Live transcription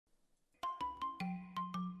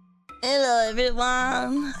Hello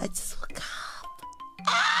everyone. I just woke up.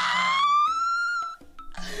 Ah!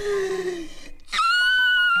 I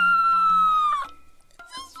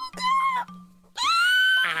just woke up.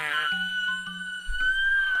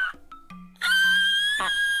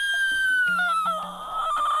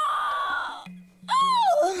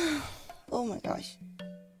 Oh my gosh.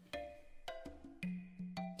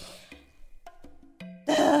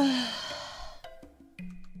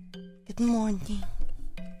 Good morning.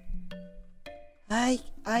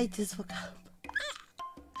 I just woke up.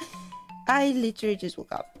 I literally just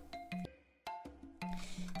woke up.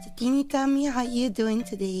 So can you tell me how you doing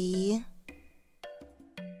today?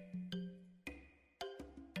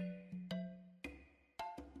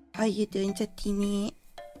 How you doing, Tatini?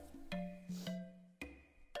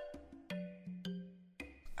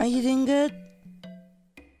 Are you doing good?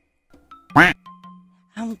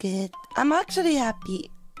 I'm good. I'm actually happy.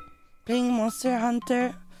 Playing Monster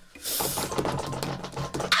Hunter.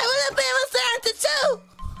 I wanna play Monster Hunter too!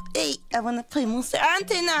 Hey, I wanna play Monster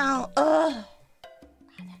Hunter now! I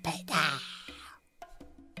wanna play now!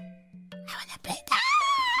 I wanna play now!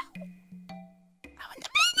 I wanna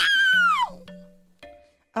play now!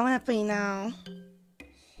 I wanna play now.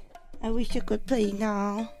 I wish I could play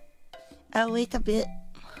now. I'll wait a bit.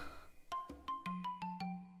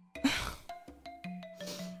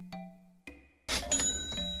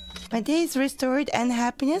 My day is restored and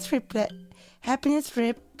happiness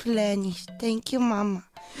replenished. Thank you, Mama.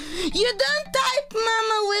 You don't type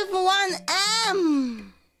Mama with one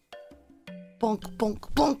M. Bonk, bonk,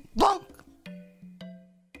 bonk, bonk.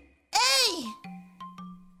 Hey!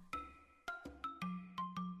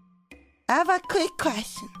 I have a quick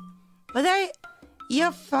question. What are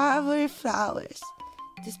your favorite flowers?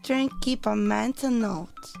 Just try and keep a mental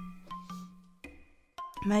note.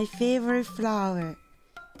 My favorite flower.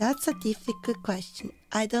 That's a difficult question.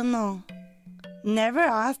 I don't know. Never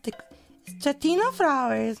asked the... Stratina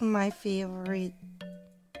flower is my favorite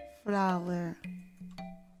flower.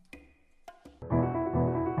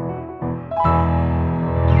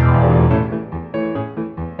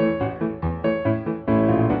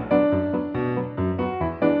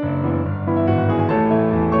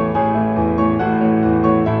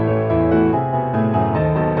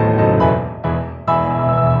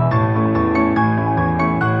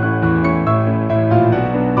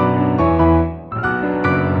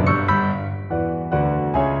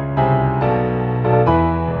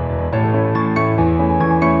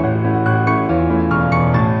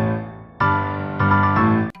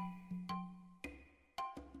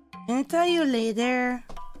 Tell you later.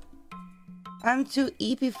 I'm too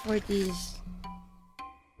eepy for this.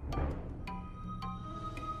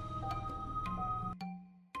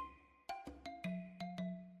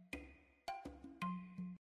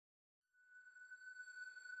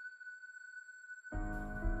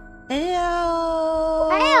 Hello.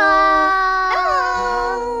 Hello.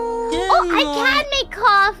 Oh, I can make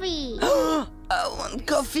coffee. I want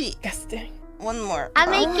coffee. Disgusting. One more.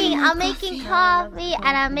 I'm making coffee and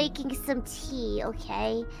I'm making some tea,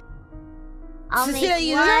 okay? Cecilia,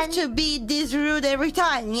 you don't have to be this rude every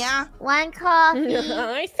time, yeah? One coffee.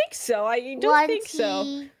 I think so. I don't think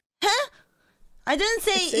so. Huh? I didn't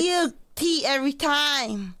say you tea every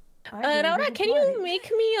time. Raora, can you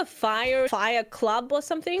make me a fire club or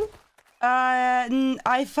something?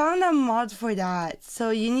 I found a mod for that,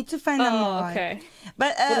 so you need to find a mod. Okay.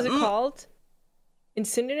 But what is it called?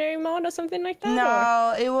 Incendiary mode or something like that?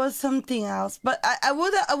 No, it was something else. But I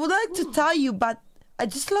would like to tell you, but I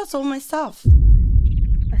just lost all my stuff.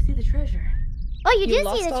 I see the treasure. Oh, you did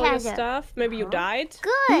lost see the all treasure. Your stuff? Maybe you died?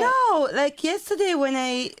 Good. No, like yesterday when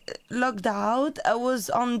I logged out, I was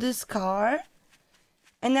on this car,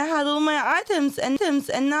 and I had all my items and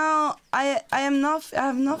now I have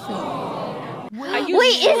nothing. Are you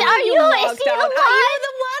Wait, sure are you logged the out? one? Are you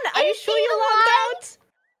the one? Are you sure you logged out?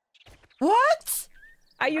 What?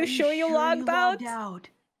 Are you sure you logged out?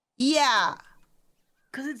 Yeah.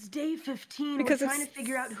 Because it's day 15. Because we're trying to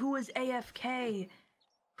figure out who was AFK,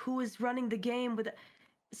 who was running the game with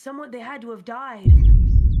someone. They had to have died.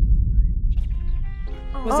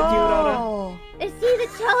 Was it you, Raora? Is he the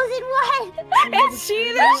chosen one? Is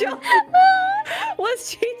she the chosen? Was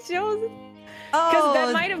she chosen? Because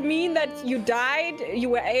that might have mean that you died, you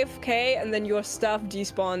were AFK, and then your stuff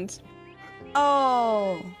despawned.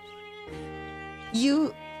 Oh.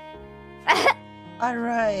 You...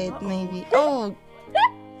 Alright, maybe. Oh.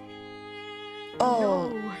 Oh.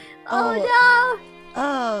 No. Oh no.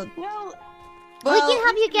 Oh. Well, we can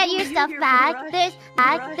help you get your stuff You're back.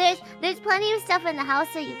 rushed. There's plenty of stuff in the house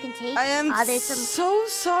that you can take. I am there's some... so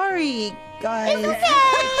sorry, guys. It's okay.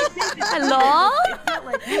 Hello? It's not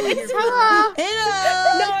like Hello.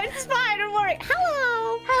 Hello. No, it's fine. Don't worry.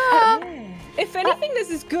 Hello. Hello. If anything, this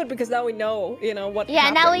is good because now we know, what Yeah,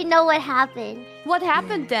 happened. now we know what happened. What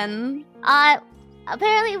happened then?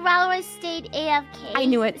 Apparently Raora stayed AFK. I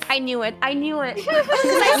knew it. I knew it. I knew it. I think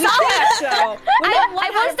so. I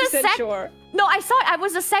was the 100% sure. No, I saw it. I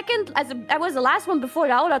was the second. I was the last one before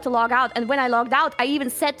Raora to log out. And when I logged out, I even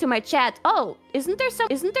said to my chat, "Oh, isn't there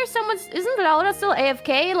someone? Isn't Raora still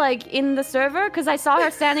AFK like in the server? Because I saw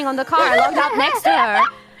her standing on the car. I logged out next to her."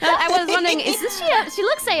 And I was wondering, isn't she? She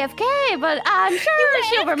looks AFK, but I'm sure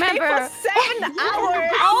she'll remember. For 7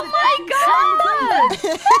 hours. Oh my god!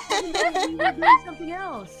 You were doing something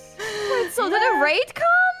else. Wait, so did a raid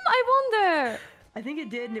come? I wonder. I think it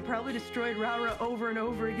did, and it probably destroyed Raora over and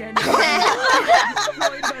over again.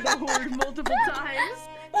 Destroyed by the horde multiple times.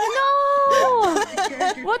 No!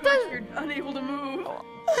 What does? Unable to move.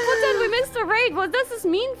 But then we missed the raid. What does this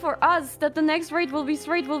mean for us? That the next raid will be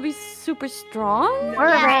super strong?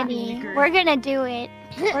 We're ready. We're gonna do it.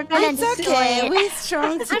 We're gonna It's do okay. it. We're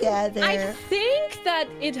strong together. I think that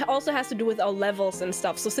it also has to do with our levels and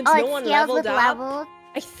stuff. So since Oh, no it one scales leveled with up, level.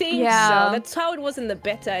 I think Yeah. so. That's how it was in the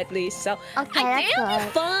beta, at least. So Okay, I that's think it'll be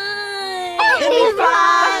good. fine. It'll be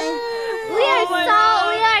fine. We Oh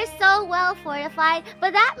are so well fortified.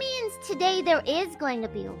 But that means today there is going to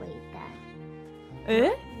be a raid then.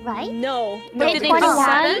 Eh? Right? No. Day did they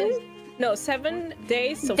 21? No, 7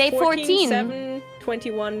 days. So Day 14. 7,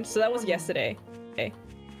 21. So that was yesterday. Okay.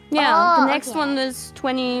 Yeah, Oh, the next okay. one is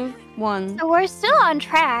 21. So we're still on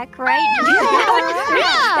track, right?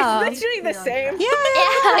 Yeah. It's literally the same.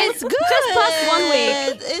 Yeah, it's good. Just plus 1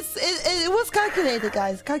 week. It was calculated,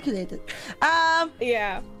 guys. Calculated.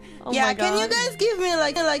 Yeah. Oh yeah. my Can you God. guys give me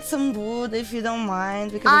like some wood if you don't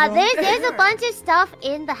mind? Because I don't- There's a bunch of stuff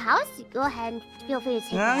in the house. Go ahead and feel free to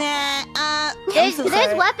take that. I'm There's so there's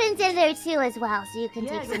sorry. weapons in there too as well, so you can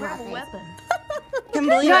Yeah, take you some grab a weapons. weapon. Can't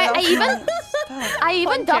believe No, I I lost even- my stuff. I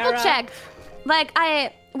even Kiara. double checked. Like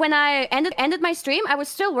when I ended my stream, I was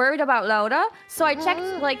still worried about Laura, so I checked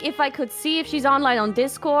like if I could see if she's online on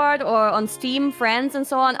Discord or on Steam, friends, and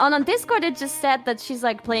so on. And on Discord, it just said that she's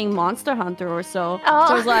like playing Monster Hunter or so. Oh.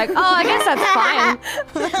 So I was like, oh, I guess that's fine.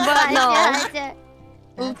 But no.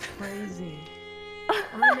 That's crazy.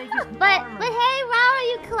 I'm gonna make you some But armor. hey, Raora,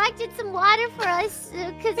 you collected some water for us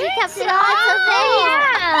because you kept it on. So there you go.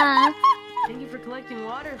 Yeah. Thank you for collecting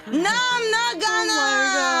water for No, I'm not gonna.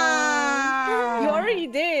 You already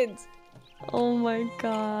did. Oh my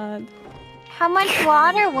god. How much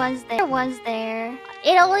water was there?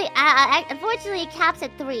 It only unfortunately it caps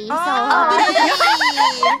at 3. So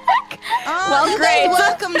Well, you great. guys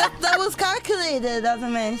welcome. That was calculated, as I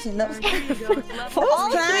mentioned. That was There you go, it's level For All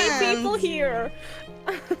 3 plans. people here.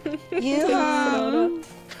 Yeah.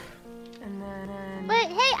 And then But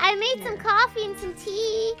hey, I made some coffee and some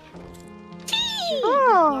tea.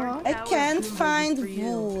 Oh. I can't find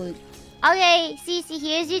wood. Okay, Cece,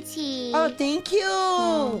 here's your tea. Oh, thank you.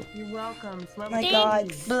 you're welcome. It's level My 3.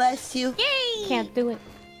 God, bless you. Can't do it.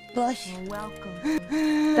 Bless you. You're welcome.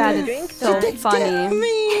 That Drink is so funny.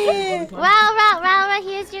 Me. Raora,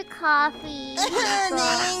 here's your coffee.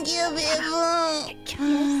 Thank you, Biboo.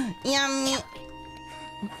 Yummy.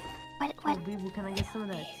 Oh, Biboo, can I get some of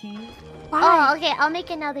that tea? Oh, okay, I'll make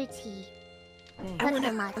another tea. Thanks. Put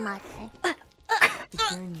some mate. Good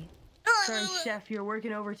journey. Sorry, chef, you're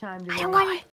working overtime today.